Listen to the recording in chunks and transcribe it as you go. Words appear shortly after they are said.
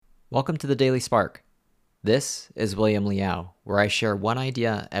Welcome to the Daily Spark. This is William Liao, where I share one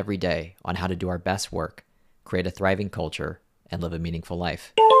idea every day on how to do our best work, create a thriving culture, and live a meaningful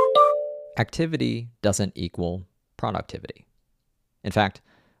life. Activity doesn't equal productivity. In fact,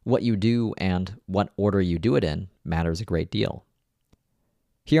 what you do and what order you do it in matters a great deal.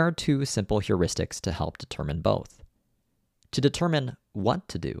 Here are two simple heuristics to help determine both. To determine what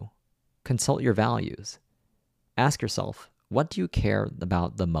to do, consult your values. Ask yourself, what do you care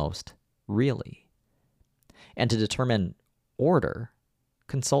about the most, really? And to determine order,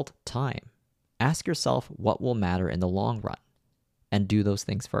 consult time. Ask yourself what will matter in the long run, and do those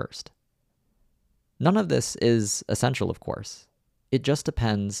things first. None of this is essential, of course. It just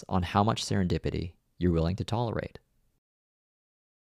depends on how much serendipity you're willing to tolerate.